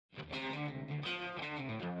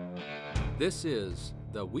This is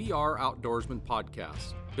the We Are Outdoorsmen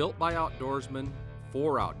podcast, built by outdoorsmen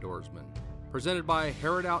for outdoorsmen, presented by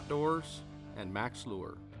Harrod Outdoors and Max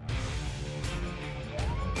Lure.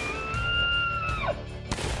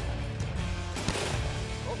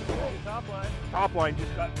 Top line. Top line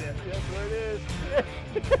just got this. That's where it is. Yeah,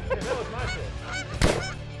 that was my fish.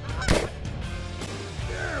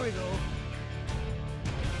 There we go.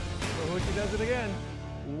 So Hoochie does it again.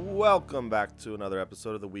 Welcome back to another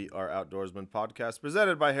episode of the We Are Outdoorsmen podcast,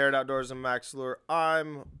 presented by Harrod Outdoors and Max Lure.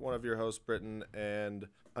 I'm one of your hosts, Britton, and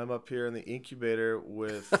I'm up here in the incubator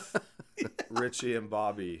with Richie and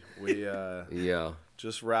Bobby. We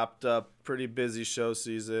just wrapped up pretty busy show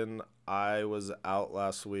season. I was out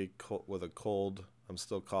last week with a cold. I'm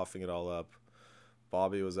still coughing it all up.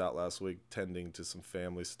 Bobby was out last week tending to some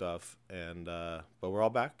family stuff, and but we're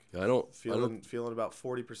all back. Feeling about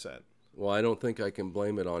 40%. Well, I don't think I can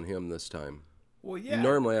blame it on him this time. Well, yeah.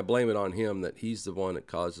 Normally, I blame it on him that he's the one that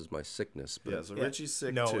causes my sickness. But Yeah, so Richie's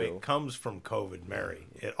sick No, too. it comes from COVID, Mary.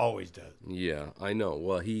 It always does. yeah, I know.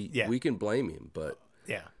 Well, we can blame him, but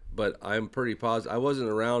I'm pretty positive. I wasn't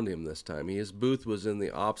around him this time. His booth was in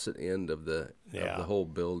the opposite end of the whole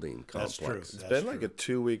building complex. That's true. It's been like a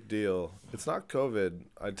 2-week deal. It's not COVID.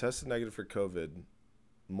 I tested negative for COVID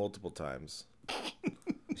multiple times.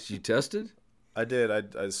 She tested? I did.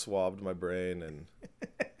 I swabbed my brain, and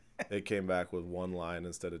it came back with 1 line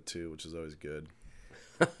instead of 2, which is always good.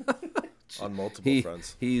 On multiple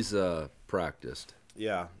fronts. He's practiced.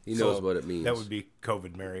 Yeah. He knows what it means. That would be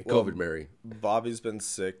COVID, Mary. COVID Mary. Bobby's been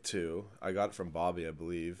sick, too. I got it from Bobby, I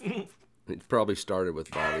believe. It probably started with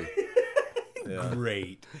Bobby. Yeah.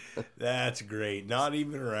 Great. That's great. Not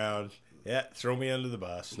even around. Yeah, throw me under the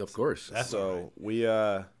bus. Of course. That's all right.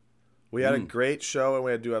 So we had a great show, and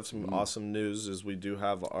we do have some awesome news. As we do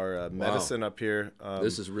have our medicine up here.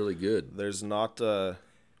 This is really good. There's not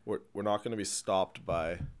we're not going to be stopped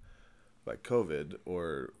by COVID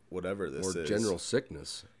or whatever this is. Or general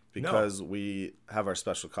sickness. Because we have our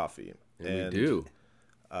special coffee. And we do.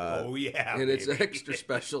 Oh, yeah. And it's baby. extra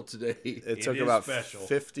special today. It took is about special.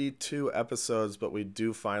 52 episodes, but we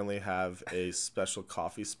do finally have a special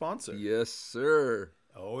coffee sponsor. Yes, sir.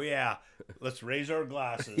 Oh, yeah. Let's raise our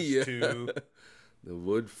glasses Yeah. to. The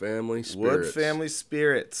Wood Family Spirits. Wood Family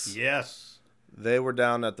Spirits. Yes. They were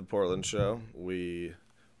down at the Portland show. We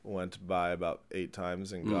went by about 8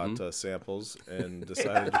 times and got samples and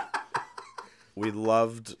decided we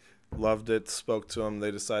loved it, spoke to them.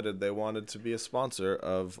 They decided they wanted to be a sponsor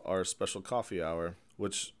of our special coffee hour,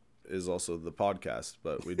 which is also the podcast,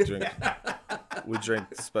 but we drink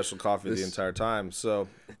special coffee the entire time. So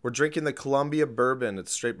we're drinking the Columbia Bourbon.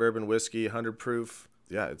 It's straight bourbon whiskey, 100 proof.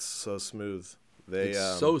 Yeah, it's so smooth.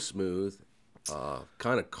 It's so smooth.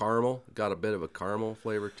 Kind of caramel. Got a bit of a caramel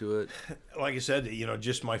flavor to it. Like I said,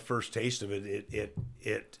 just my first taste of it,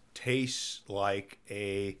 it tastes like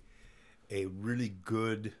a really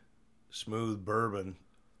good, smooth bourbon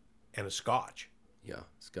and a scotch. Yeah,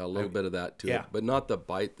 it's got a little bit of that to Yeah. it, but not the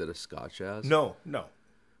bite that a scotch has. No.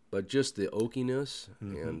 But just the oakiness,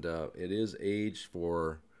 and it is aged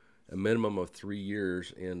for a minimum of 3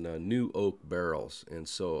 years in new oak barrels, and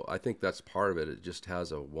so I think that's part of it. It just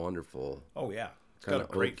has a wonderful Oh, yeah. It's Kinda got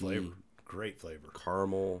a great oaky. flavor. Great flavor.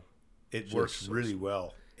 caramel. It Just works so really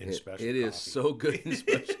well in special It coffee. is so good in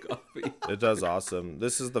special coffee. It does awesome.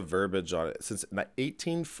 This is the verbiage on it. Since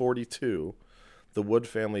 1842, the Wood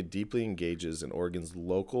family deeply engages in Oregon's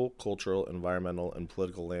local, cultural, environmental, and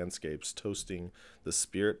political landscapes, toasting the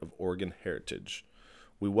spirit of Oregon heritage.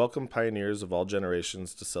 We welcome pioneers of all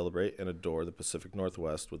generations to celebrate and adore the Pacific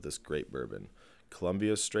Northwest with this great bourbon.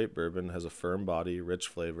 Columbia's straight bourbon has a firm body, rich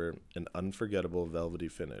flavor, and unforgettable velvety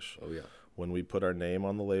finish. Oh, yeah. When we put our name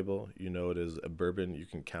on the label, you know it is a bourbon you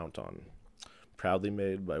can count on. Proudly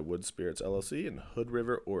made by Wood Spirits LLC in Hood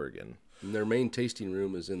River, Oregon. And their main tasting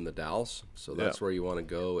room is in the Dalles, so that's where you want to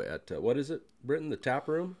go at, what is it, Britton, the tap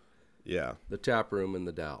room? Yeah. The tap room in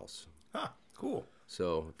the Dalles. Huh, cool.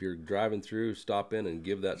 So if you're driving through, stop in and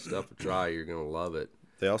give that stuff a try. You're going to love it.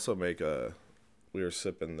 They also make we were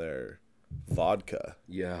sipping their vodka,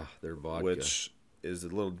 Yeah, their vodka. which is a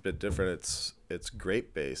little bit different. It's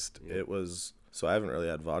grape based. Yeah. It was, so I haven't really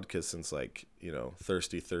had vodka since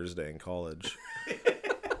Thirsty Thursday in college.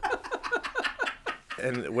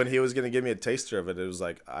 And when he was going to give me a taster of it, it was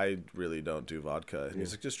like, I really don't do vodka. And he's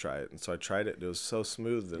like, just try it. And so I tried it. And it was so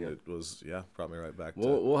smooth. And it was, brought me right back to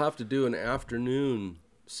We'll have to do an afternoon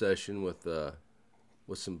session with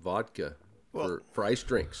some vodka for ice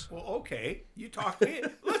drinks. Well, okay. You talk me.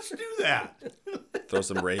 Let's do that. throw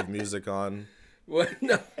some rave music on. What?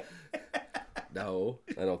 No. No,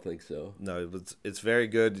 I don't think so. No, it's very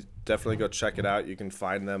good. Definitely go check it out. You can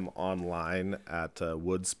find them online at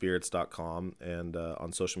woodspirits.com and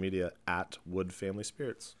on social media at Wood Family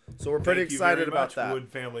Spirits. So we're pretty Thank you excited very about much, that. Wood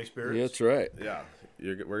Family Spirits. Yeah, that's right. Yeah,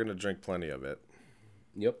 we're going to drink plenty of it.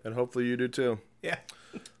 Yep. And hopefully you do too. Yeah.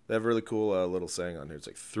 They have a really cool little saying on here. It's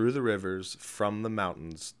like, through the rivers, from the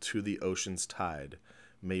mountains to the ocean's tide,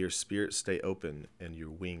 may your spirit stay open and your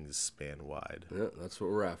wings span wide. Yeah, that's what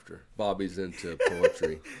we're after. Bobby's into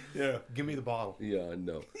poetry. Yeah. Give me the bottle. Yeah, I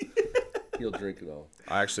know. He'll drink it all.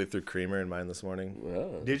 I actually threw creamer in mine this morning.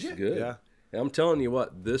 Yeah, Did you? that's good. Yeah. And I'm telling you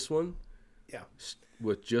what, this one, Yeah.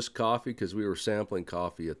 with just coffee, because we were sampling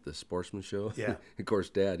coffee at the Sportsman Show. Yeah. Of course,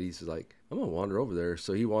 Dad, he's like, I'm going to wander over there.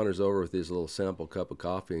 So he wanders over with his little sample cup of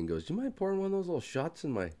coffee and goes, do you mind pouring one of those little shots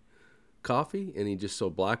in my coffee? And he just, so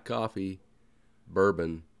black coffee,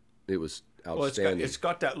 bourbon, it was Well, outstanding. it's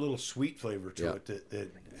got that little sweet flavor to Yeah. it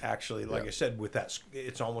that actually, like I said, with that,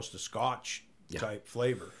 it's almost a Scotch type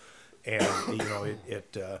flavor, and you know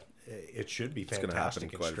it should be It's going to happen fantastic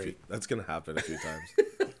and quite a few. straight. That's going to happen a few times.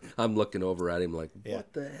 I'm looking over at him like, Yeah.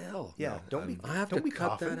 what the hell? Yeah, I have don't to be cut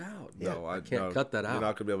coughing. that out. No, I can't cut that You're out.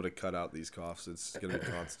 not going to be able to cut out these coughs. It's going to be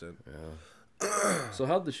constant. So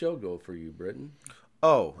how'd the show go for you, Britton?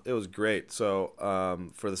 Oh, it was great. So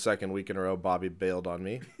for the second week in a row, Bobby bailed on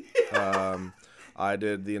me. I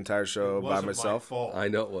did the entire show It by wasn't my myself. fault. I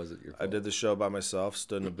know it wasn't your I fault. did the show by myself,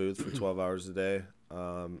 stood in a booth for 12 hours a day,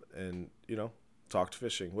 and, talked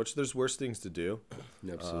fishing, which there's worse things to do.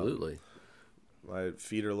 Absolutely. My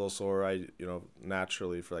feet are a little sore.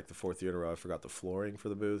 Naturally for like the fourth year in a row, I forgot the flooring for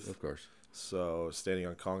the booth. Of course. So standing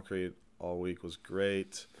on concrete all week was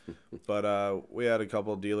great. But we had a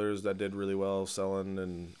couple of dealers that did really well selling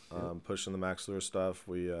and pushing the Max Lure stuff.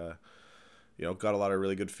 We got a lot of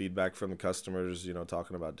really good feedback from the customers,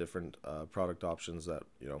 talking about different product options that,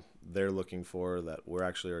 they're looking for that we're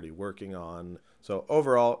actually already working on. So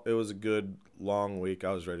overall, it was a good long week.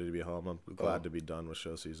 I was ready to be home. I'm glad to be done with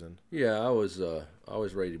show season. Yeah, I was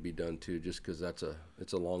ready to be done too, just because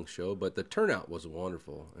it's a long show. But the turnout was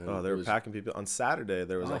wonderful. And Oh, they it were was- packing people. On Saturday,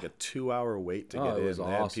 there was like a 2-hour wait to get it in. was They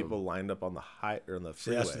had awesome. people lined up on the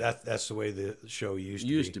See, freeway. that's the way the show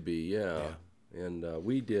used to be, yeah. And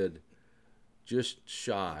we did just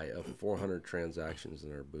shy of 400 transactions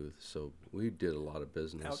in our booth, so we did a lot of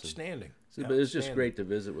business. and- Outstanding. So, but it's just Outstanding. great to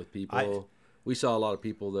visit with people. We saw a lot of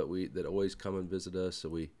people that always come and visit us, so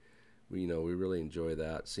we really enjoy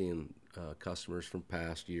that, seeing customers from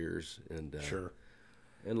past years and Sure.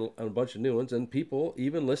 and a bunch of new ones, and people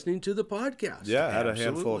even listening to the podcast. Yeah, I had a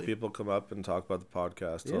handful Absolutely. of people come up and talk about the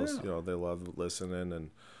podcast. Tell us, Yeah. they love listening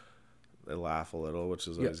and they laugh a little, which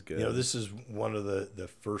is always good. This is one of the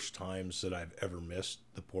first times that I've ever missed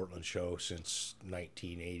the Portland show since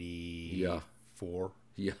 1984.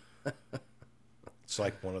 Yeah. It's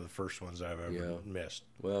like one of the first ones I've ever missed.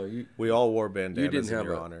 Well, We all wore you bandanas didn't in have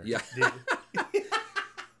your a honor. yeah.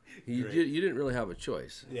 you didn't really have a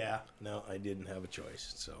choice. Yeah, no, I didn't have a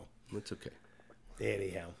choice. So It's okay.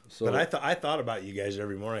 anyhow, So- but I thought about you guys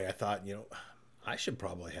every morning. I thought, I should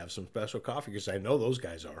probably have some special coffee because I know those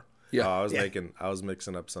guys are. Yeah. I was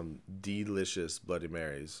mixing up some delicious Bloody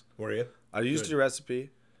Marys. Were you? I used your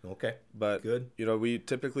recipe, Okay. but Good. we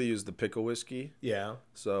typically use the pickle whiskey. Yeah.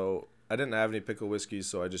 So I didn't have any pickle whiskey,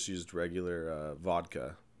 so I just used regular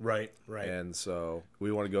vodka. Right. Right. And so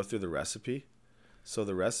we want to go through the recipe. So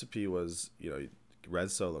the recipe was,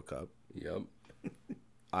 red Solo cup, Yep.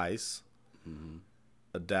 ice,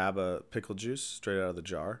 a dab of pickle juice straight out of the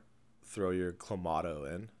jar, throw your Clamato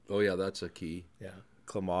in, Oh yeah, that's a key. yeah.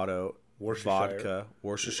 Clamato, Worcestershire. vodka,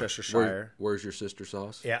 Worcestershire, Where's your sister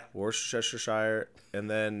sauce? Yeah. Worcestershire, and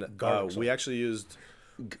then Garlic we salt. actually used.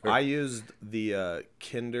 I used the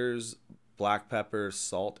Kinder's black pepper,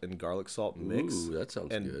 salt, and garlic salt mix. Ooh, that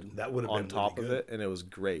sounds and good. That would have on been top really of good. it, and it was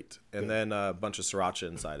great. And then a bunch of sriracha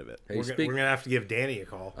inside of it. Hey, We're gonna have to give Danny a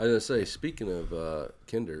call. I was gonna say, speaking of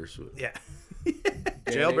Kinders, Yeah.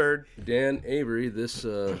 Jailbird. Dan Avery, this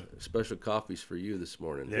special coffee's for you this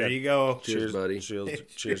morning. There you go. Cheers, buddy.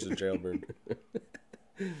 Cheers to Jailbird.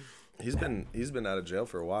 He's been out of jail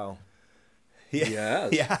for a while. Yeah.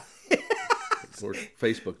 Yes. Yeah. Or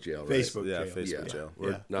Facebook jail, right? Facebook Yeah, jail. Facebook Yeah. jail. Or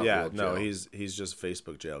Yeah. not Yeah, real no, jail. he's just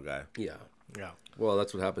Facebook jail guy. Yeah. Yeah. Well,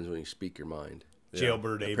 that's what happens when you speak your mind.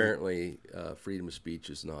 Jailbird Avery. Apparently, freedom of speech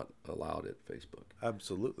is not allowed at Facebook.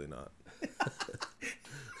 Absolutely not.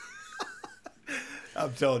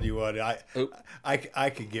 I'm telling you what, I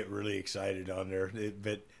could get really excited on there,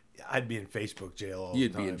 but I'd be in Facebook jail all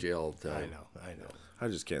You'd the time. be in jail all the time. I know. I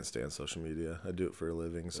just can't stand social media. I do it for a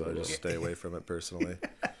living, so I just stay away from it personally.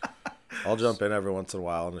 I'll jump in every once in a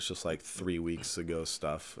while, and it's just like 3 weeks ago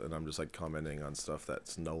stuff, and I'm just like commenting on stuff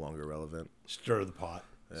that's no longer relevant. Stir the pot.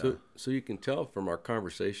 So you can tell from our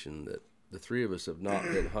conversation that the three of us have not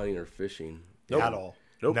been hunting or fishing, At all.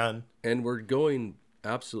 Nope. None. and we're going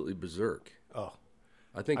absolutely berserk. Oh.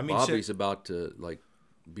 I think I mean, Bobby's about to like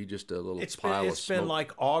be just a little pile of It's been smoke.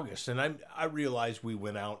 like August, and I realized we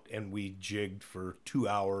went out and we jigged for 2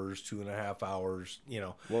 hours, 2.5 hours.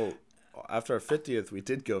 Well, after our 50th, we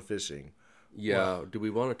did go fishing. Yeah, do we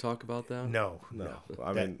want to talk about that? No.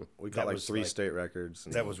 I mean, we got that like was 3 like- state records.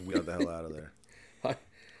 And that was we got the hell out of there.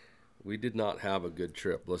 We did not have a good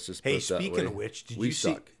trip. Let's just Hey, put it that speaking way. of which, we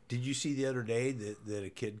suck. Did you see the other day that a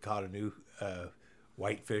kid caught a new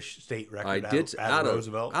whitefish state record I did out of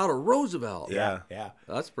Roosevelt? Out of Roosevelt. Yeah. Yeah.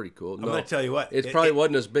 That's pretty cool. I'm gonna tell you what, It probably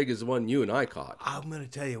wasn't as big as the one you and I caught. I'm going to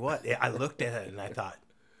tell you what. I looked at it and I thought,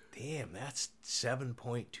 damn, that's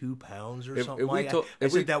 7.2 pounds or something if we like told- that. I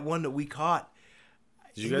if we- said that one that we caught.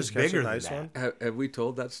 Did you it guys was catch bigger a than nice that. one? Have we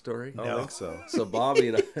told that story? I don't think so. So Bobby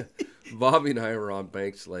and I were on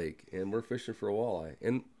Banks Lake and we're fishing for a walleye.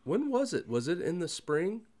 And when was it? Was it in the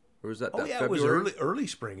spring, or was that Oh that yeah, February? it was early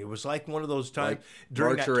spring. It was like one of those times Like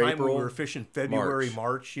during March that or time when April? we were fishing February,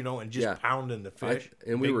 March, and just Yeah. pounding the fish.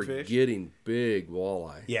 And we big were fish. getting big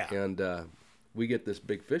walleye. Yeah. And we get this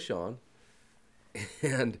big fish on,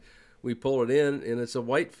 and we pull it in, and it's a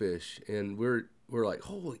whitefish, and we're like,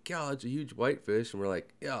 holy cow, it's a huge whitefish, and we're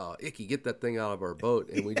like, yeah, Icky, get that thing out of our boat,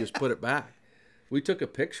 and we just put it back. We took a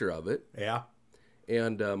picture of it, Yeah.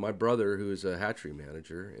 and my brother, who is a hatchery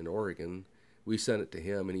manager in Oregon, we sent it to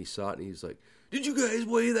him, and he saw it, and he's like, did you guys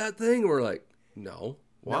weigh that thing? And we're like, no.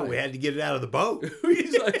 Why? No, we had to get it out of the boat.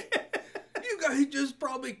 He's like, you guys just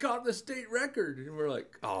probably caught the state record. And we're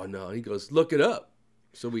like, oh, no. He goes, look it up.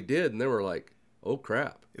 So we did, and then we're like, oh,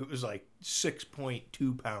 crap. It was like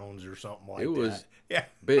 6.2 pounds or something like that. It was Yeah.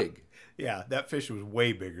 big. Yeah, that fish was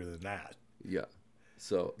way bigger than that. Yeah.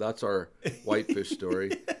 So that's our whitefish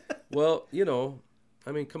story. Well,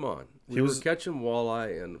 I mean, come on. We were catching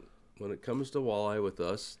walleye, and when it comes to walleye with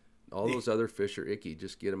us, all those other fish are icky.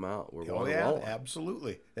 Just get them out. We're Oh wanting yeah, walleye.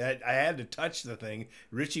 absolutely. I had to touch the thing.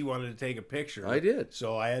 Richie wanted to take a picture. I did.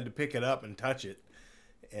 So I had to pick it up and touch it.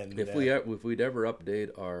 And If we'd eever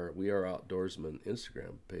update our We Are Outdoorsman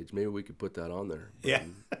Instagram page, maybe we could put that on there. yeah,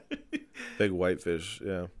 Big whitefish,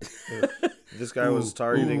 yeah. This guy was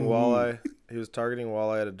targeting walleye. He was targeting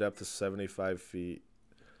walleye at a depth of 75 feet.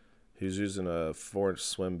 He was using a 4-inch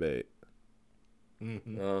swim bait.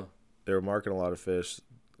 They were marking a lot of fish.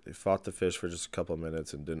 He fought the fish for just a couple of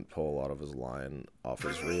minutes and didn't pull a lot of his line off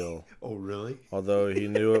his reel, oh really? although he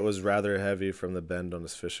knew it was rather heavy from the bend on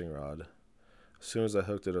his fishing rod. As soon as I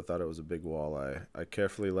hooked it, I thought it was a big walleye. I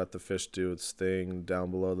carefully let the fish do its thing down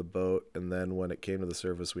below the boat, and then when it came to the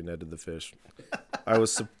surface, we netted the fish. I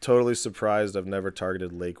was totally surprised. I've never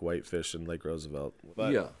targeted lake whitefish in Lake Roosevelt.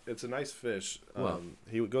 But Yeah. it's a nice fish. Wow.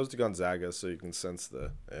 He goes to Gonzaga, so you can sense the...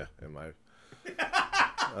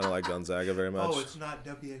 I don't like Gonzaga very much. Oh, it's not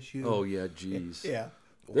WSU. Oh, yeah, geez. yeah.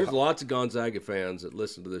 There's lots of Gonzaga fans that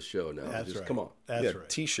listen to this show now. That's Just right. come on. That's yeah, right.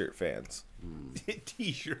 T-shirt fans.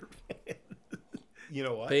 T-shirt. You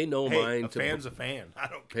know what? Pay no mind a to- fan's a fan. I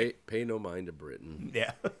don't care. Pay no mind to Britain.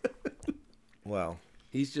 Yeah. Wow.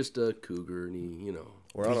 He's just a cougar, and he.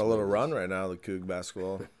 We're on a little run right now, the Coug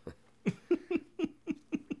basketball.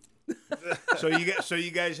 So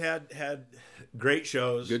you guys had great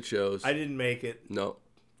shows. Good shows. I didn't make it. No.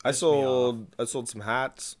 I sold some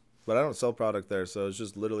hats, but I don't sell product there, so it's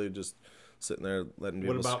just literally just sitting there letting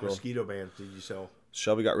people What about scroll. mosquito bands? Did you sell?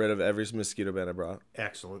 Shelby got rid of every mosquito band I brought.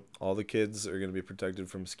 Excellent. All the kids are going to be protected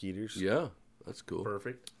from mosquitoes. Yeah, that's cool.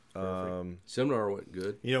 Perfect. Seminar went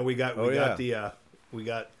good. We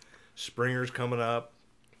got springers coming up,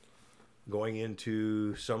 going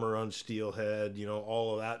into summer on steelhead,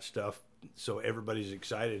 all of that stuff. So everybody's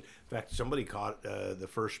excited. In fact, somebody caught the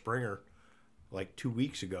first springer like 2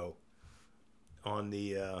 weeks ago on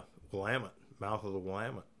the Willamette, mouth of the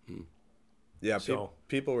Willamette. Yeah, So-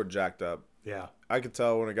 people were jacked up. Yeah. I could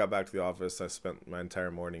tell when I got back to the office. I spent my entire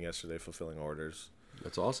morning yesterday fulfilling orders.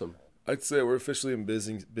 That's awesome. I'd say we're officially in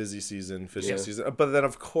busy season, fishing season. But then,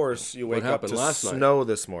 of course, you wake up happened to last night? snow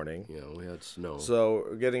this morning. Yeah, we had snow. So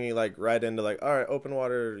we're getting right into all right, open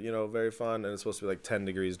water, very fun, and it's supposed to be 10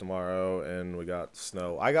 degrees tomorrow, and we got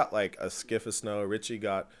snow. I got a skiff of snow. Richie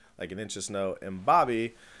got an inch of snow, and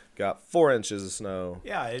Bobby got 4 inches of snow.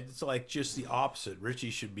 Yeah, it's just the opposite.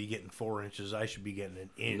 Richie should be getting 4 inches. I should be getting an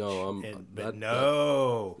inch. No, but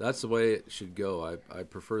no. That's the way it should go. I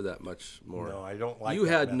prefer that much more. No, I don't like You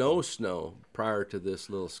that had method. no snow prior to this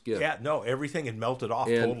little skiff. Yeah, no, everything had melted off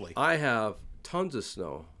and totally. I have tons of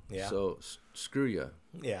snow. Yeah. So screw you.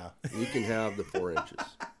 Yeah. You can have the 4 inches.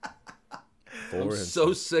 4 I'm inches.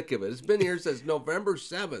 so sick of it. It's been here since November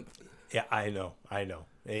 7th. Yeah, I know.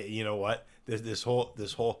 You know what? This whole,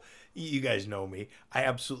 you guys know me.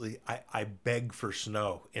 I beg for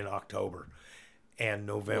snow in October and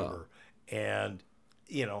November, and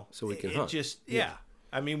So we can it hunt. just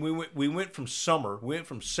I mean, we went from summer. We went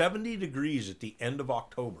from 70 degrees at the end of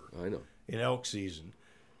October I know. in elk season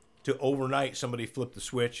to overnight somebody flipped the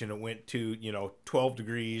switch and it went to 12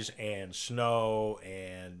 degrees and snow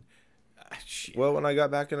and shit. Well, when I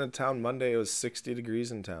got back into town Monday, it was 60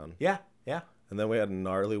 degrees in town. Yeah. And then we had a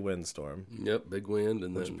gnarly windstorm, Yep, big wind,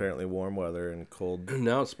 and which then apparently warm weather and cold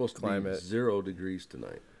now it's supposed to climate. be 0 degrees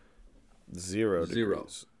tonight. 0 Zero.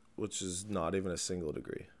 degrees, which is not even a single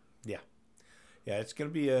degree. Yeah, it's going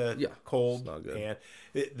to be cold. It's not good. And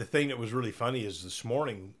the thing that was really funny is this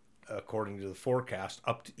morning, according to the forecast,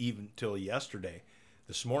 up to even till yesterday,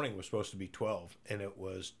 this morning was supposed to be 12, and it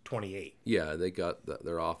was 28. Yeah, they got that.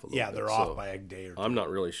 They're off a little bit. They're so off by a day or two. I'm not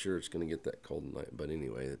really sure it's going to get that cold tonight, but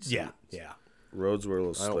anyway, it's Yeah. Roads were a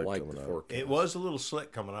little I don't slick like coming the up. forecast. It was a little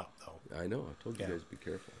slick coming up, though. I know. I told you Yeah. guys to be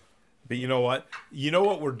careful. But you know what? You know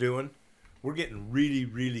what we're doing? We're getting really,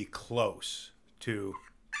 really close to...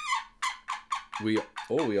 We are.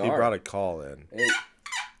 He brought a call in.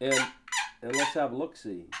 Hey, and let's have a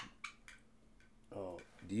look-see. Oh,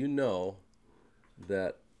 do you know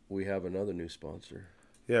that we have another new sponsor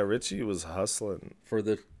Yeah, Richie was hustling. for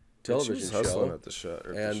the Richie television was hustling show? at the show.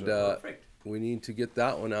 And Perfect. we need to get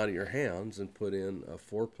that one out of your hands and put in a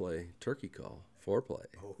foreplay turkey call. Foreplay.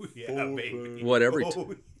 Oh, yeah, baby. What every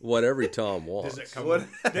Oh, what every Tom wants. does it come... what?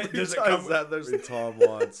 Does it come... that there's Tom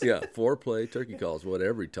wants? Yeah, foreplay turkey calls. What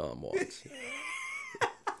every Tom wants.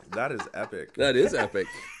 That is epic. That is epic.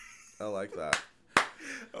 I like that.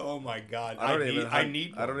 Oh, my God. I don't even. I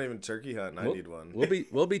need I don't even turkey hunt. And I need one.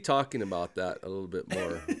 We'll be talking about that a little bit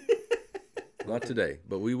more. Not today,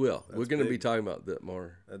 but we will. We're going to be big. talking about that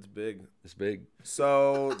more. That's big. It's big.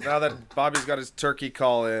 So now that Bobby's got his turkey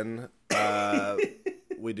call in,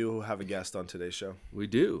 we do have a guest on today's show. We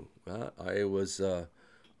do. I was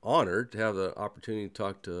honored to have the opportunity to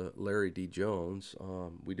talk to Larry D. Jones.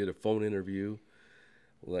 We did a phone interview.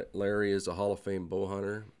 Larry is a Hall of Fame bow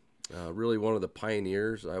hunter, really one of the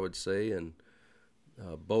pioneers, I would say, in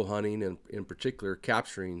bow hunting and in particular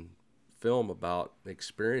capturing film about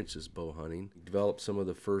experiences bow hunting. Developed some of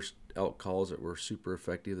the first elk calls that were super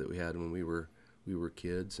effective that we had when we were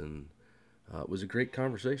kids, and it was a great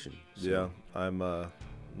conversation. So, Yeah, I'm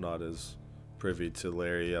not as privy to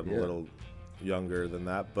Larry. I'm a little younger than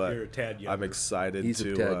that, but You're a tad I'm younger. excited He's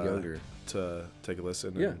to a tad younger. to take a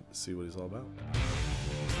listen Yeah. and see what he's all about.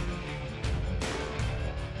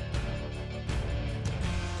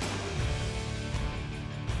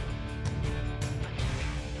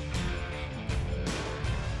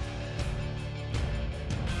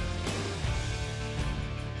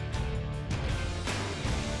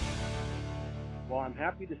 Well, I'm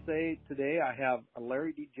happy to say today I have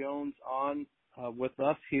Larry D. Jones on with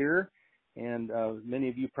us here, and many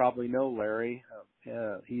of you probably know Larry.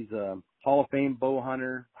 He's a Hall of Fame bow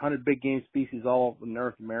hunter, hunted big game species all over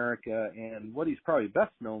North America, and what he's probably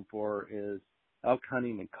best known for is elk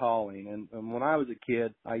hunting and calling. And when I was a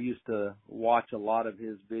kid, I used to watch a lot of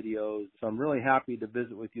his videos, so I'm really happy to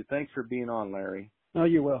visit with you. Thanks for being on, Larry. Oh,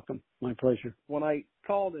 you're welcome. My pleasure. When I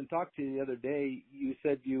called and talked to you the other day, you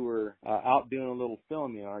said you were out doing a little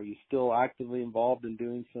filming. Are you still actively involved in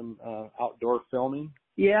doing some outdoor filming?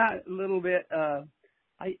 Yeah, a little bit.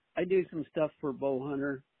 I do some stuff for Bow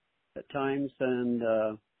Hunter at times, and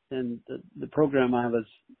the program I was,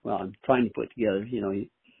 I'm trying to put together. You know,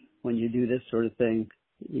 when you do this sort of thing,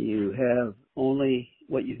 you have only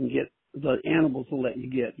what you can get. The animals will let you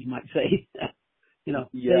get, you might say. You know,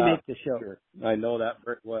 Yeah, they make the show. Sure. I know that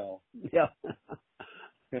very well. Yeah.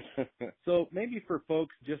 So maybe for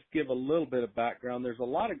folks, just give a little bit of background. There's a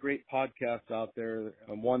lot of great podcasts out there.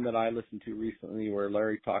 One that I listened to recently where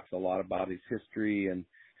Larry talks a lot about his history and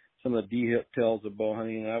some of the details of bow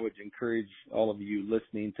hunting. And I would encourage all of you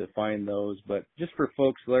listening to find those. But just for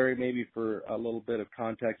folks, Larry, maybe for a little bit of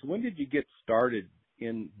context, when did you get started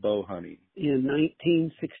in bow hunting? In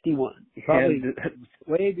 1961. Probably And,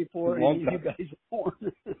 way before long any of you time. guys were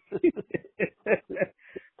born.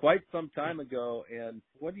 Quite some time ago. And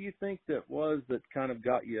what do you think that was that kind of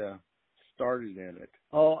got you started in it?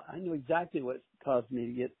 Oh, I knew exactly what caused me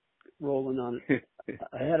to get rolling on it.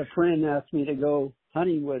 I had a friend ask me to go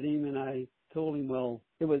hunting with him, and I told him,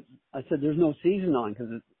 I said, there's no season on because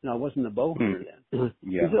I wasn't a bow hunter then.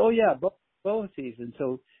 Yeah. He said, oh, yeah, bow season.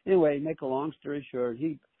 So anyway, make a long story short,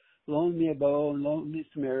 he loaned me a bow and loaned me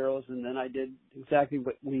some arrows, and then I did exactly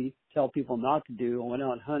what we tell people not to do. I went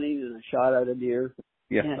out hunting and I shot at a deer.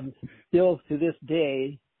 Yeah. And still to this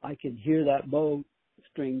day, I can hear that bow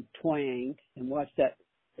string twang and watch that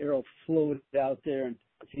arrow float out there in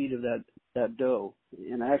the feet of that doe.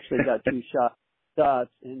 And I actually got 2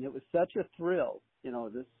 shots, and it was such a thrill,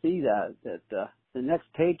 to see that the next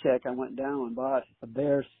paycheck I went down and bought a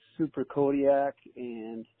Bear Super Kodiak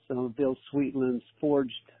and some of Bill Sweetland's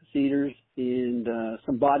forged cedars and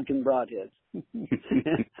some Bodkin broadheads.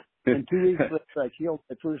 And 2 weeks later, I killed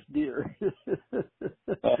my first deer.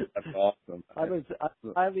 Oh, that's awesome. I was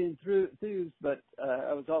enthused, but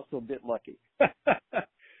I was also a bit lucky.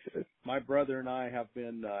 My brother and I have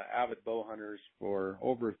been avid bow hunters for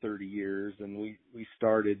over 30 years, and we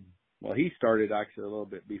started. Well, he started actually a little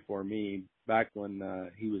bit before me, back when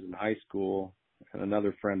he was in high school, and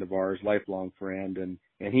another friend of ours, lifelong friend, and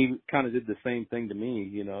he kind of did the same thing to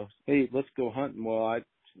me, hey, let's go hunting. Well, I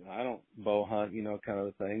don't bow hunt, kind of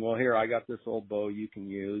a thing. Well, here, I got this old bow you can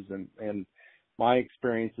use, and my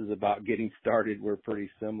experiences about getting started were pretty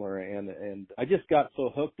similar, and I just got so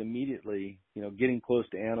hooked immediately, getting close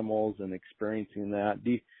to animals and experiencing that.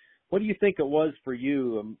 What do you think it was for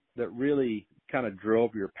you that really kind of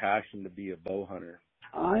drove your passion to be a bow hunter?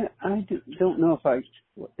 I don't know if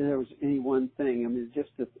there was any one thing. I mean, just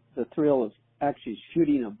the thrill of actually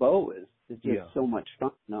shooting a bow is just so much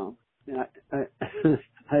fun now. And I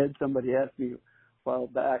had somebody ask me a while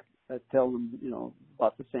back, I tell them,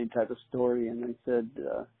 about the same type of story, and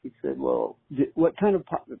he said, well, what kind of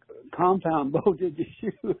compound bow did you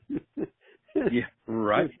shoot? Yeah,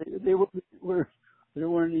 right. They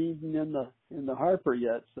weren't even in the Harper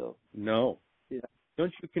yet, so. No. Yeah.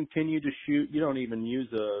 Don't you continue to shoot? You don't even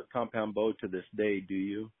use a compound bow to this day, do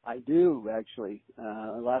you? I do, actually.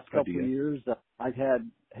 The last couple of years, I've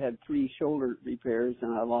had 3 shoulder repairs,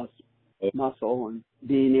 and I lost muscle, and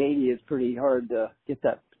being 80 is pretty hard to get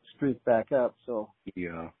that strength back up. So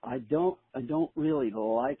yeah, I don't really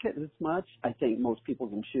like it as much. I think most people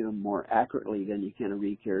can shoot them more accurately than you can a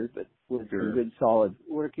recurve, but with some good solid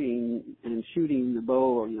working and shooting the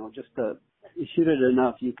bow, just you shoot it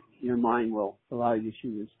enough, your mind will allow you to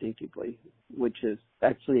shoot instinctively, which is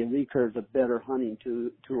actually a recurve a better hunting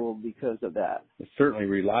tool because of that. It's certainly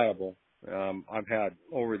reliable. I've had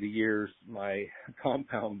over the years my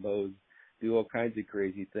compound bows do all kinds of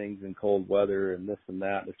crazy things in cold weather and this and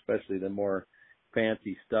that, especially the more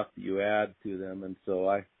fancy stuff that you add to them. And so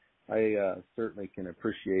I certainly can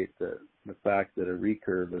appreciate the fact that a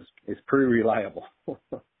recurve is pretty reliable.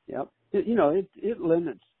 Yep. It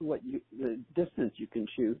limits the distance you can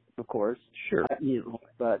shoot, of course. Sure.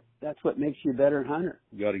 But that's what makes you a better hunter.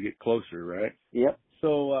 You got to get closer, right? Yep.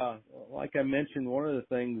 So, like I mentioned, one of the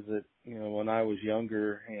things that, when I was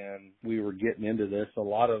younger and we were getting into this, a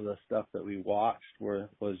lot of the stuff that we watched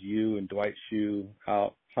was you and Dwight Shue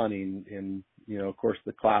out hunting in, of course,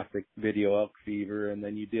 the classic video Elk Fever. And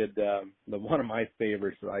then you did one of my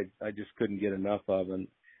favorites that I just couldn't get enough of. And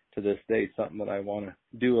to this day, something that I want to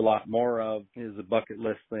do a lot more of is a bucket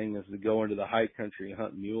list thing, is to go into the high country and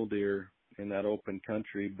hunt mule deer in that open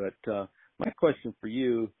country. But my question for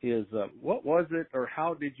you is, what was it, or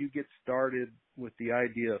how did you get started with the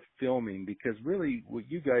idea of filming? Because really,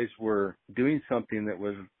 you guys were doing something that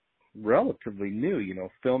was relatively new,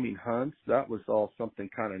 filming hunts. That was all something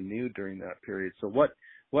kind of new during that period. So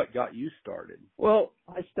what got you started? Well,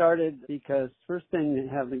 I started because first thing,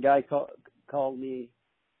 the guy called me,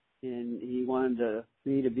 and he wanted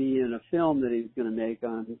me to be in a film that he was going to make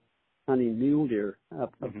on hunting mule deer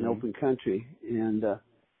up in open country. And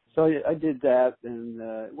so I did that, and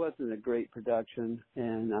it wasn't a great production,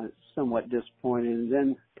 and I was somewhat disappointed. And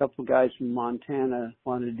then a couple of guys from Montana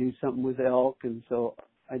wanted to do something with elk, and so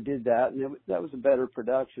I did that, and that was a better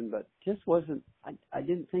production, but just wasn't. I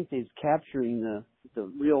didn't think they was capturing the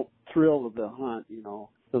real thrill of the hunt,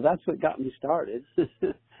 So that's what got me started.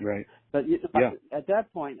 Right. But at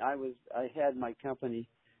that point, I had my company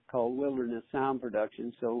called Wilderness Sound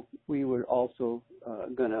Production, so we were also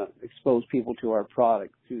going to expose people to our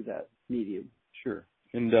product through that medium. Sure.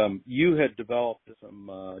 And you had developed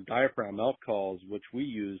some diaphragm elk calls, which we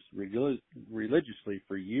used religiously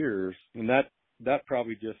for years, and that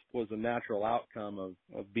probably just was a natural outcome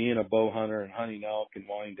of being a bow hunter and hunting elk and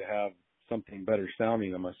wanting to have something better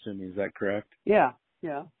sounding, I'm assuming. Is that correct? Yeah,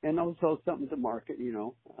 and also something to market,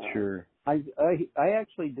 Sure. I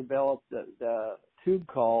actually developed the tube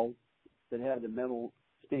call that had the metal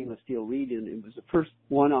stainless steel reed in it. It was the first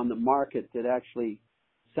one on the market that actually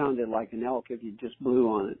sounded like an elk if you just blew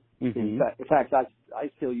on it. In fact, I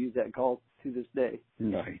still use that call to this day.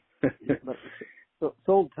 Nice.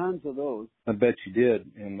 sold tons of those. I bet you did,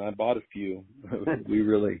 and I bought a few. We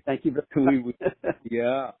really, Thank you very much.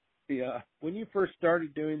 yeah. When you first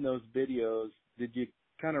started doing those videos, did you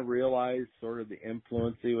kind of realize sort of the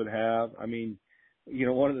influence they would have? I mean, you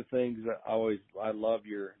know, one of the things that I love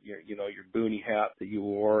your boonie hat that you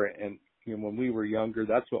wore, and you know, when we were younger,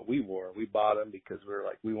 that's what we wore. We bought them because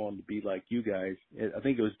we wanted to be like you guys. I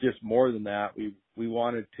think it was just more than that. We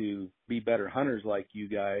wanted to be better hunters like you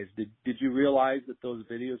guys. Did you realize that those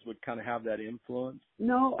videos would kind of have that influence?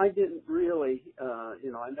 No, I didn't really.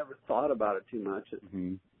 I never thought about it too much.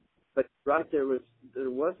 Mm-hmm. But right, there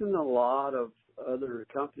wasn't a lot of other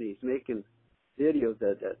companies making videos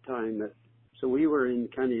at that time. So we were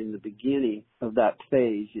kind of in the beginning of that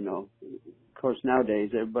phase, you know. Of course,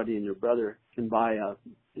 nowadays everybody and their brother can buy a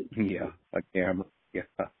camera. Yeah.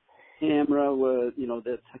 Camera with, you know,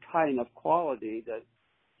 that's high enough quality that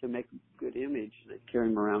to make a good image. They carry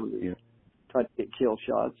them around and try to get kill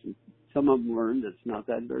shots. And some of them learned it's not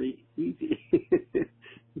that very easy.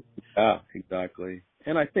 Exactly.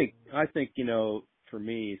 And I think, you know, for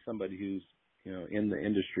me, somebody who's, you know, in the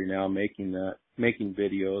industry now making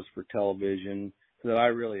videos for television, that I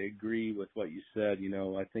really agree with what you said. You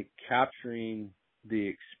know, I think capturing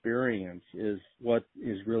the experience is what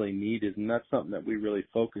is really needed, and that's something that we really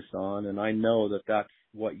focus on. And I know that that's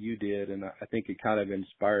what you did, and I think it kind of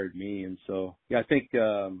inspired me. And so, I think,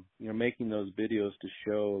 making those videos to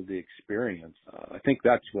show the experience, I think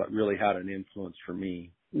that's what really had an influence for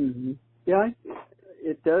me. Mm-hmm. Yeah,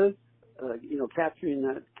 it does. Capturing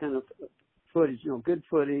that kind of footage, you know, good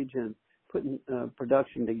footage, and putting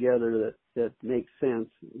production together that makes sense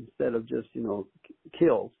instead of just, you know,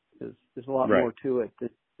 kills. There's a lot more to it than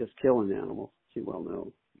just killing animals, as you well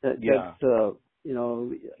know. That's,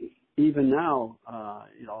 even now,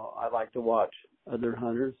 I like to watch other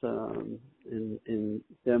hunters in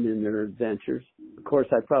them in their adventures. Of course,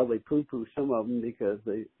 I probably poo-poo some of them because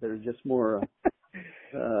they're just more,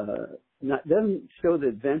 doesn't show the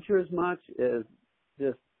adventure as much as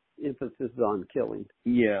just emphasis on killing.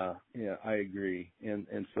 Yeah, I agree.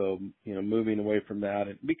 And so, you know, moving away from that,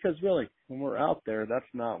 because really when we're out there, that's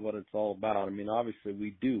not what it's all about. I mean, obviously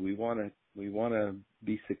we want to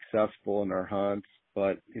be successful in our hunts,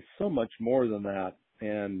 but it's so much more than that.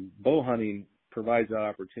 And bow hunting provides that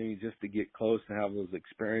opportunity just to get close and have those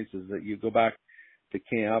experiences that you go back to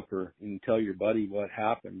camp and tell your buddy what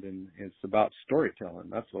happened. And it's about storytelling.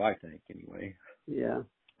 That's what I think anyway. Yeah.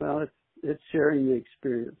 Well, it's sharing the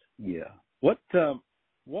experience. Yeah. What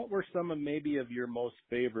were some of your most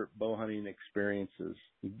favorite bow hunting experiences?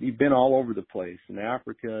 You've been all over the place, in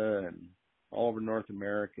Africa and all over North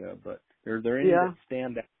America, but are there any that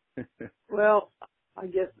stand out? Well, I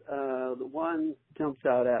guess the one jumps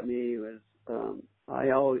out at me was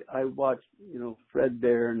I watched, you know, Fred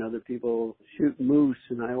Bear and other people shoot moose,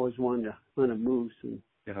 and I always wanted to hunt a moose, and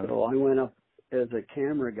so I went up as a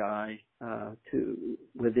camera guy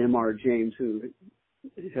with M.R. James, who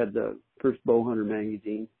had the first Bow Hunter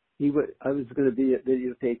magazine. I was going to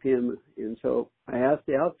videotape him, and so I asked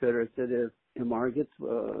the outfitter. I said, if M.R. gets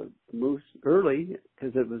moose early,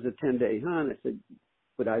 because it was a 10-day hunt, I said,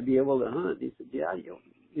 would I be able to hunt? He said, yeah,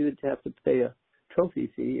 you would have to pay a trophy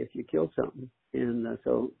fee if you kill something. And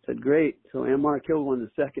so I said, great. So M.R. killed one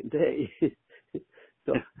the second day.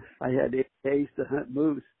 So I had 8 days to hunt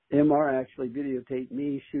moose. M.R. actually videotaped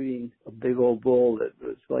me shooting a big old bull that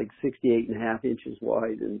was like 68.5 inches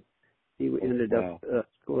wide, and he ended up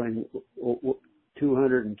scoring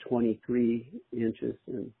 223 inches,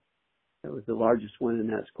 and that was the largest one in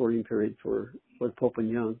that scoring period for Pope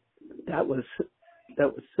and Young. That was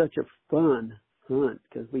such a fun hunt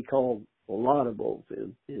because we called a lot of bulls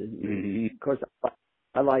in. And of course,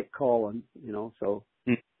 I like calling, you know, so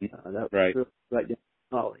that was really right down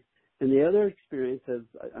the alley. And the other experience is,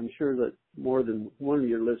 I'm sure that more than one of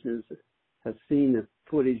your listeners has seen the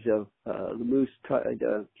footage of the moose tried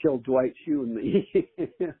to kill Dwight Shue and me.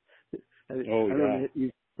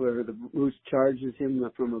 Where the moose charges him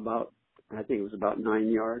from about, I think it was about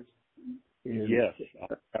 9 yards. And, yes,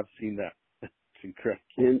 I've seen that. It's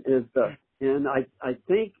incredible. And I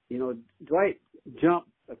think, you know, Dwight jumped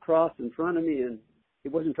across in front of me, and he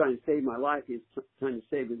wasn't trying to save my life. He was trying to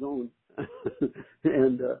save his own.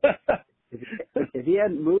 And if he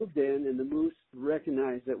hadn't moved in and the moose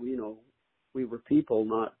recognized that we were people,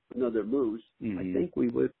 not another moose, I think we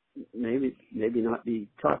would maybe not be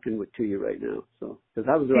talking to you right now. So because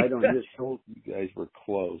I was right on his shoulder. You guys were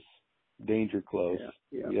close, danger close.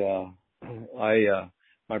 Yeah.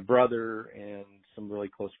 My brother and some really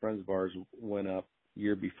close friends of ours went up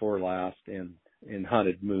year before last and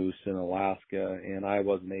hunted moose in Alaska, and I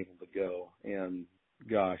wasn't able to go. And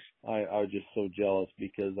gosh, I was just so jealous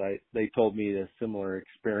because they told me the similar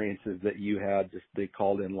experiences that you had. Just they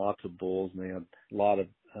called in lots of bulls and they had a lot of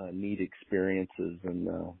neat experiences, and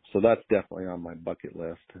so that's definitely on my bucket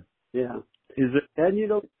list. Yeah. Is it? And you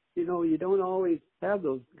don't always have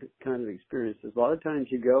those kind of experiences. A lot of times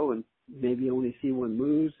you go and maybe you only see one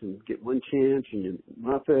moose and get one chance and you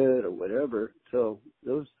muff it or whatever. So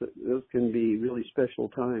those can be really special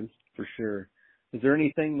times. For sure. Is there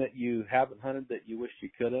anything that you haven't hunted that you wish you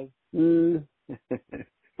could have?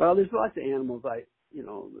 Well, there's lots of animals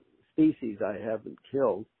species I haven't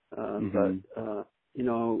killed, but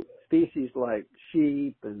species like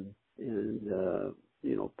sheep and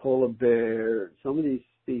polar bear. Some of these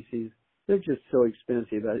species, they're just so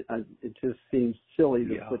expensive. It just seems silly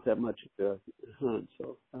to put that much into a hunt.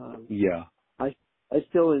 So I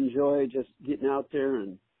still enjoy just getting out there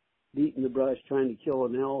and beating the brush, trying to kill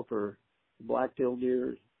an elk or black-tailed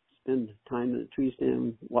deer. Spend time in the tree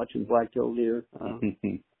stand watching black-tailed deer,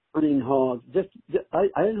 hunting hogs.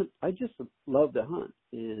 I just love to hunt,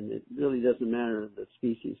 and it really doesn't matter the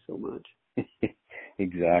species so much.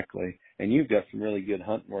 Exactly. And you've got some really good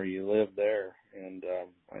hunting where you live there. And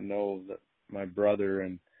I know that my brother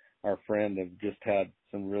and our friend have just had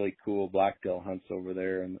some really cool blacktail hunts over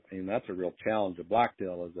there. And that's a real challenge. A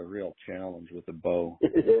blacktail is a real challenge with a bow.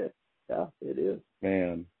 Yeah, it is.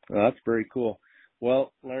 Man, well, that's very cool.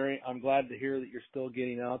 Well, Larry, I'm glad to hear that you're still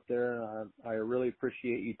getting out there. I really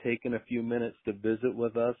appreciate you taking a few minutes to visit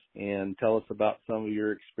with us and tell us about some of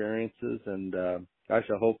your experiences. And gosh,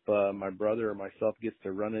 I hope my brother or myself gets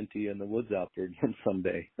to run into you in the woods out there again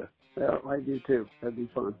someday. Yeah, I do too. That'd be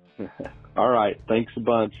fun. All right. Thanks a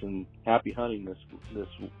bunch, and happy hunting this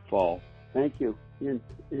fall. Thank you. And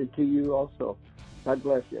to you also. God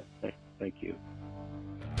bless you. Thank you.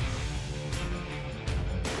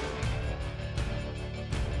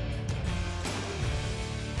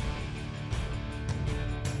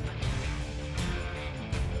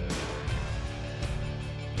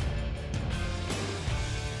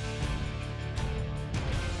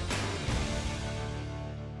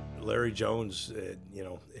 Larry Jones,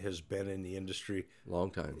 has been in the industry Long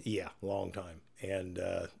time. Yeah, long time, and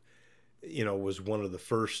was one of the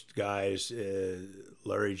first guys.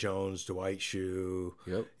 Larry Jones, Dwight Shue,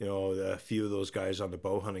 Yep. A few of those guys on the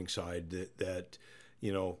bow hunting side that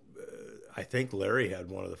I think Larry had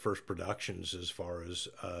one of the first productions as far as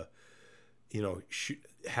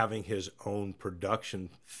having his own production,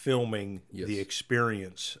 filming the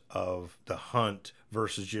experience of the hunt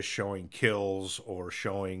versus just showing kills or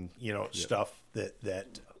showing, stuff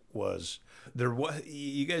that was there.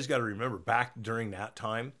 You guys got to remember, back during that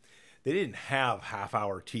time, they didn't have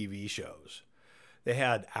half-hour TV shows. They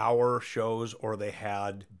had hour shows, or they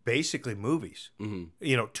had basically movies,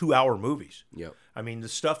 2-hour movies. Yep. I mean, the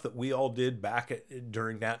stuff that we all did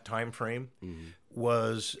during that time frame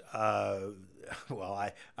was, I've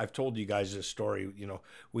told you guys this story.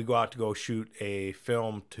 We go out to go shoot a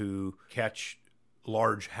film to catch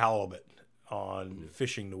large halibut on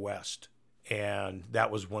Fishing the West. And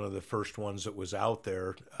that was one of the first ones that was out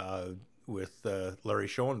there with Larry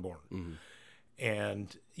Schoenborn.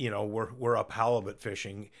 And, we're up halibut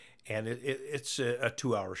fishing, and it's a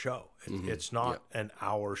 2-hour show. It's not an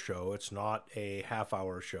hour show. It's not a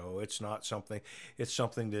half-hour show. It's something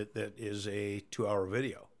that is a 2-hour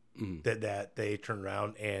video that they turn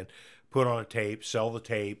around and put on a tape, sell the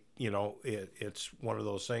tape. It's one of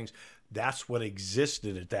those things. That's what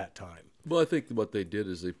existed at that time. Well, I think what they did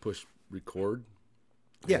is they pushed record.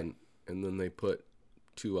 Yeah. And then they put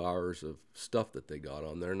 2 hours of stuff that they got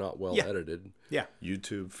on there, not well edited. Yeah.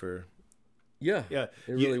 YouTube for... Yeah. It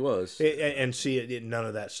really was. And see, none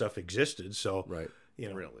of that stuff existed. So, right.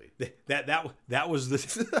 Really, that was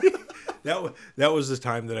the that was the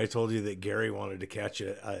time that I told you that Gary wanted to catch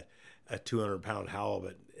a 200-pound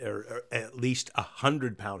halibut, or at least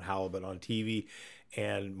 100-pound halibut on TV.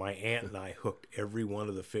 And my aunt and I hooked every one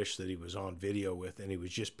of the fish that he was on video with, and he was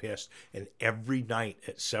just pissed. And every night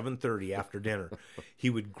at 7:30 after dinner, he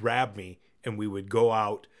would grab me, and we would go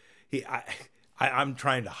out. I'm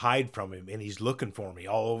trying to hide from him, and he's looking for me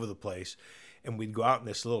all over the place. And we'd go out in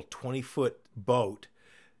this little 20-foot boat.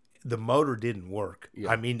 The motor didn't work.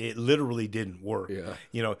 Yeah. I mean, it literally didn't work. Yeah.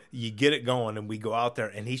 You get it going, and we go out there,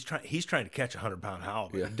 and he's trying to catch a 100-pound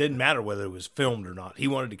halibut. Yeah. It didn't matter whether it was filmed or not. He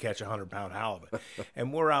wanted to catch a 100-pound halibut.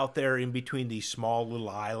 And we're out there in between these small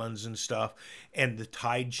little islands and stuff, and the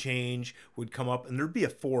tide change would come up, and there'd be a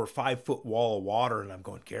 4 or 5 foot wall of water, and I'm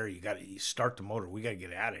going, Gary, you got to start the motor. We got to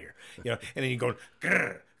get out of here. And then you're going,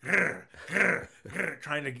 grr,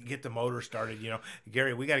 trying to get the motor started.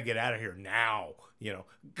 Gary, we got to get out of here now.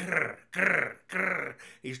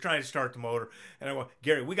 He's trying to start the motor, and I go,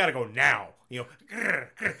 Gary, we got to go now. And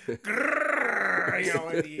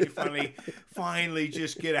you finally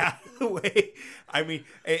just get out of the way. I mean,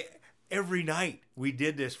 every night we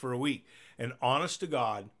did this for a week, and honest to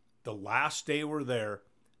God, the last day we're there,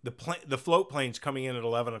 the float plane's coming in at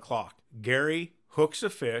 11 o'clock. Gary hooks a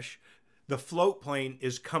fish. The float plane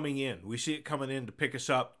is coming in. We see it coming in to pick us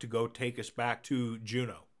up to go take us back to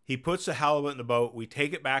Juneau. He puts the halibut in the boat. We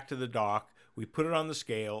take it back to the dock. We put it on the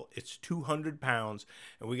scale. It's 200 pounds.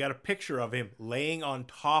 And we got a picture of him laying on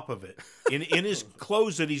top of it in his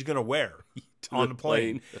clothes that he's going to wear on the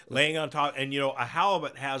plane. Laying on top. And, a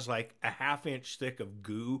halibut has like a half-inch thick of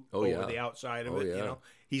goo over the outside of it.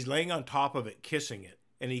 He's laying on top of it, kissing it.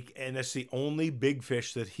 And that's the only big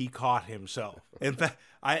fish that he caught himself. In fact,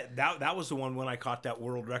 that was the one when I caught that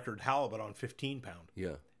world record halibut on 15 pound.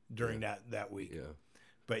 Yeah. During that week. Yeah.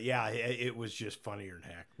 But yeah, it was just funnier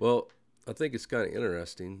than heck. Well, I think it's kind of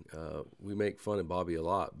interesting. We make fun of Bobby a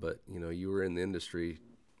lot, but you were in the industry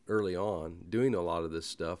early on doing a lot of this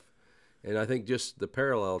stuff, and I think just the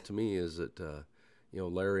parallel to me is that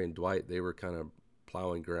Larry and Dwight, they were kind of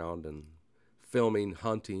plowing ground and filming,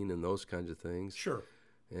 hunting, and those kinds of things. Sure.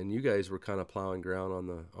 And you guys were kind of plowing ground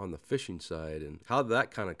on the fishing side. And how did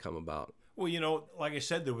that kind of come about? Well, like I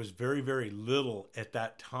said, there was very, very little at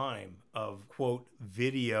that time of, quote,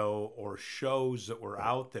 video or shows that were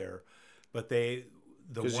out there. But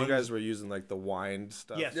because you guys were using like the wind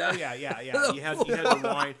stuff. Yes, yeah. You had the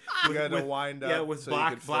wind. You had to wind up. Yeah, with so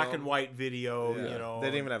black and white video. Yeah. They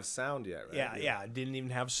didn't even have sound yet, right? Yeah. Didn't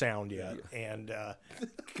even have sound yet. And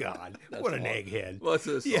God, what an egghead! Well,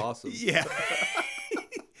 that's awesome. Yeah.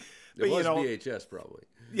 It was VHS probably.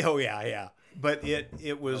 Oh yeah. But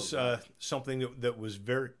it was something that was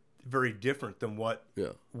very, very different than what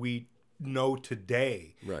we know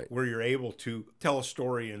today. Right. Where you're able to tell a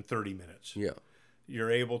story in 30 minutes. Yeah.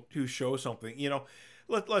 You're able to show something.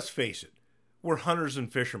 Let's face it. We're hunters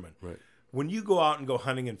and fishermen. Right. When you go out and go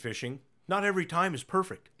hunting and fishing, not every time is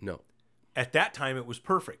perfect. No. At that time, it was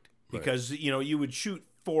perfect because, you would shoot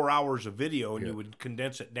 4 hours of video and you would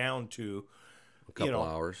condense it down to a couple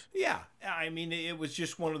hours. Yeah. I mean, it was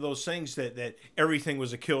just one of those things that everything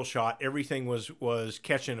was a kill shot. Everything was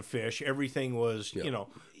catching a fish. Everything was,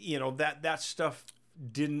 that stuff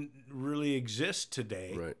didn't really exist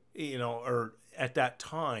today. Right. Or at that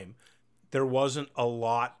time, there wasn't a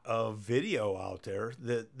lot of video out there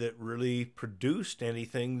that really produced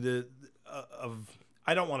anything of,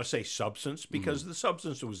 I don't want to say substance, because the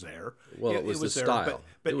substance was there. Well, it was the style.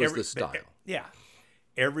 But it was the style. Yeah.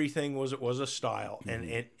 Everything was a style, and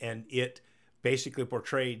it basically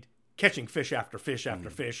portrayed catching fish after fish after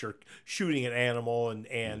fish, or shooting an animal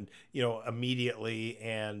and immediately,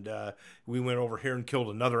 and we went over here and killed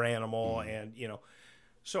another animal, and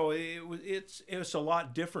so it's a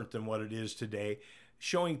lot different than what it is today,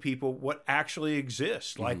 showing people what actually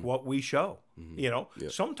exists, like what we show.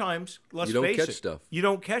 Sometimes, let's face it, you don't catch stuff. You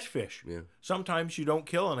don't catch fish. Yeah. Sometimes you don't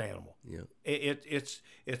kill an animal. Yeah.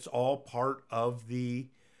 It's all part of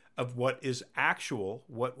what is actual,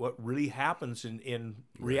 what really happens in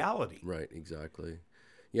reality. Right, exactly.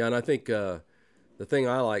 Yeah, and I think the thing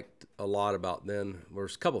I liked a lot about then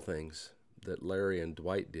was a couple things that Larry and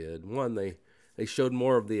Dwight did. One, they showed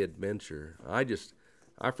more of the adventure.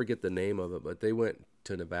 I forget the name of it, but they went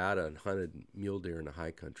to Nevada and hunted mule deer in the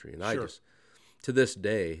high country, and I just, to this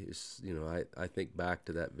day, I think back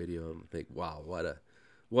to that video and think, wow,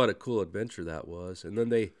 what a cool adventure that was. And then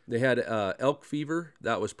they had elk fever.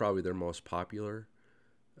 That was probably their most popular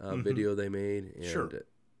video they made. And,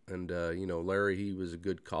 And Larry, he was a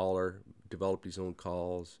good caller, developed his own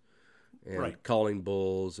calls, and calling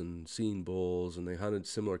bulls and seeing bulls, and they hunted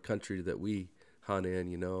similar country that we hunt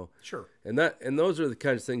in, Sure. And those are the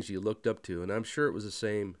kinds of things you looked up to, and I'm sure it was the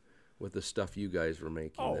same with the stuff you guys were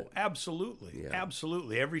making. Oh, absolutely. Yeah.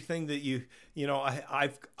 Absolutely. Everything that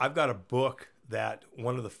I've got a book that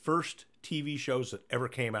one of the first TV shows that ever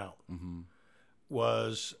came out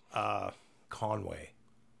was Conway.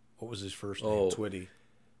 What was his first name? Twitty.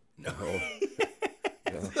 No.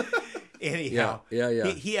 Anyhow, yeah.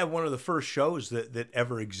 He had one of the first shows that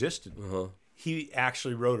ever existed. He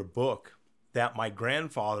actually wrote a book that my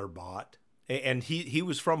grandfather bought, and he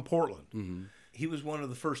was from Portland. He was one of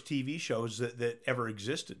the first TV shows that ever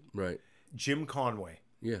existed. Right. Jim Conway.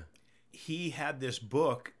 Yeah. He had this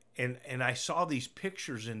book, and I saw these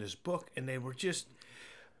pictures in his book, and they were just,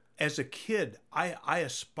 as a kid, I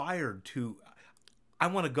aspired to, I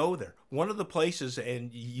want to go there. One of the places,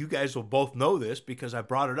 and you guys will both know this because I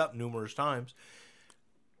brought it up numerous times,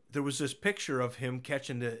 there was this picture of him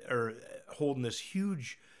holding this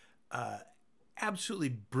huge, absolutely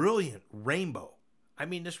brilliant rainbow. I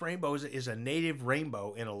mean, this rainbow is a native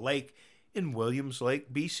rainbow in a lake in Williams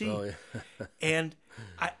Lake, BC. Oh, yeah. And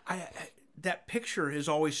I that picture has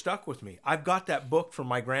always stuck with me. I've got that book from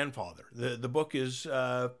my grandfather. The book is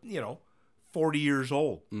 40 years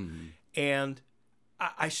old. Mm-hmm. And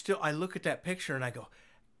I look at that picture and I go,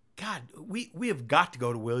 God, we have got to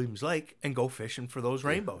go to Williams Lake and go fishing for those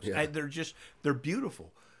rainbows. Yeah. They're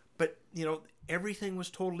beautiful. But, everything was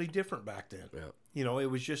totally different back then. Yeah. It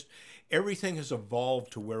was just, everything has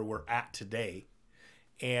evolved to where we're at today.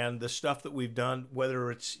 And the stuff that we've done,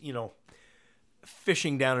 whether it's,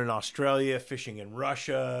 fishing down in Australia, fishing in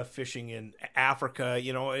Russia, fishing in Africa,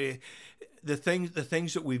 the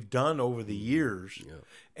things that we've done over the years,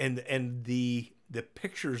 and the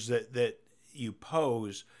pictures that you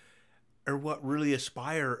pose are what really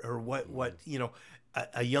aspire, or what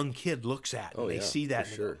a young kid looks at, and they see that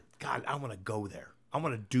and they go, God, I want to go there. I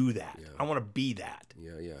want to do that. Yeah. I want to be that.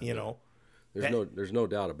 Yeah. There's no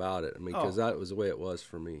doubt about it. I mean, because that was the way it was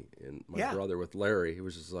for me. And my brother with Larry, he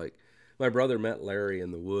was just like, my brother met Larry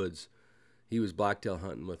in the woods. He was blacktail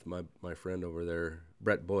hunting with my friend over there,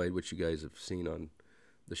 Brett Boyd, which you guys have seen on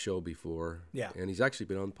the show before. Yeah. And he's actually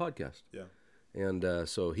been on the podcast. Yeah. And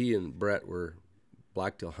so he and Brett were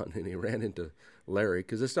blacktail hunting, and he ran into Larry,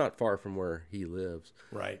 because it's not far from where he lives.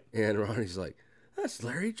 Right. And Ronnie's like, that's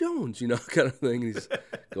Larry Jones, kind of thing. He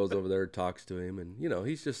goes over there, talks to him, and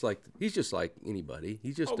he's just like anybody.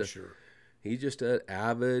 He's just he's just an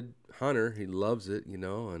avid hunter. He loves it,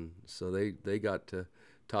 and so they got to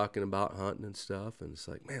talking about hunting and stuff, and it's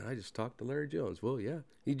like, man, I just talked to Larry Jones. Well, yeah,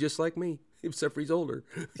 he's just like me, except for he's older.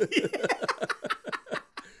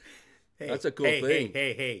 Hey, that's a cool thing.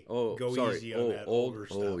 Hey. Oh, go sorry. easy on that older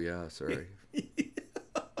stuff. Oh, yeah, sorry.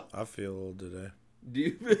 I feel old today. Do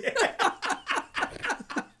you?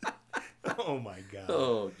 Oh my God.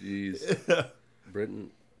 Oh, jeez.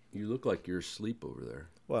 Britton, you look like you're asleep over there.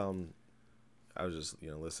 Well, I was just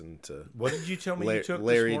listening to What did you tell me you took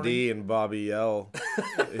Larry this morning? D and Bobby L.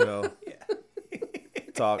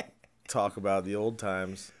 Talk about the old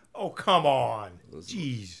times. Oh, come on.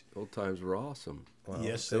 Jeez. Old times were awesome. Well,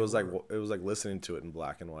 Yes, it was they like listening to it in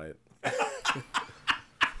black and white.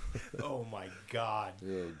 Oh my God.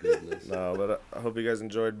 Oh, goodness. No, but I hope you guys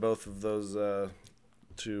enjoyed both of those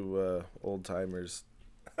two old timers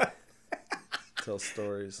tell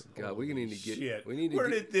stories. God, we need to get. Shit. We need to Where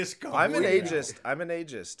get, did this come I'm an from?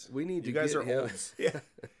 ageist. We need You to guys get are him. olds. Yeah.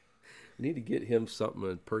 We need to get him something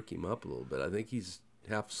and perk him up a little bit. I think he's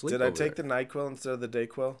half asleep. Did I over take there. the NyQuil instead of the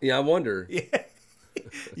DayQuil? Yeah, I wonder. Yeah.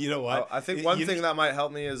 You know what? I think one thing that might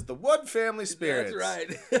help me is the Wood family spirits.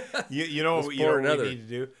 That's right. You know Let's what pour we another. need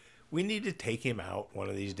to do? We need to take him out one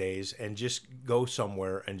of these days and just go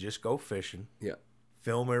somewhere and just go fishing, Yeah.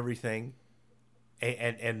 film everything,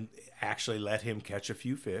 and actually let him catch a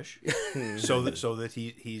few fish, so that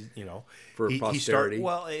he's For posterity.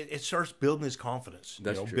 It starts building his confidence.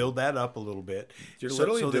 That's true. Build that up a little bit. You're so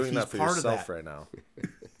literally doing he's that for part of yourself that. right now.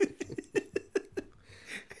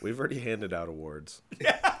 We've already handed out awards.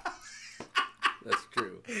 That's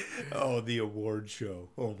true. Oh, the award show!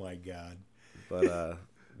 Oh my God! But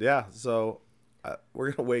yeah, so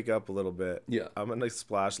we're gonna wake up a little bit. Yeah. I'm gonna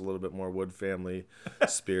splash a little bit more Wood Family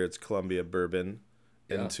Spirits Columbia bourbon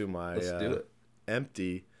into my Let's do it.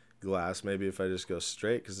 empty glass. Maybe if I just go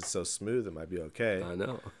straight because it's so smooth, it might be okay. I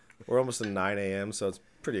know. We're almost at 9 a.m., so it's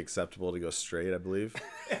pretty acceptable to go straight, I believe.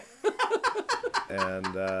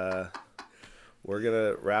 And we're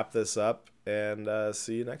gonna wrap this up and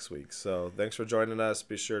see you next week. So thanks for joining us.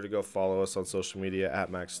 Be sure to go follow us on social media at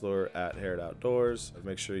Max Lure, at Herod Outdoors.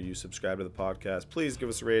 Make sure you subscribe to the podcast. Please give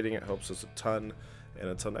us a rating. It helps us a ton. And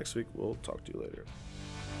until next week, we'll talk to you later.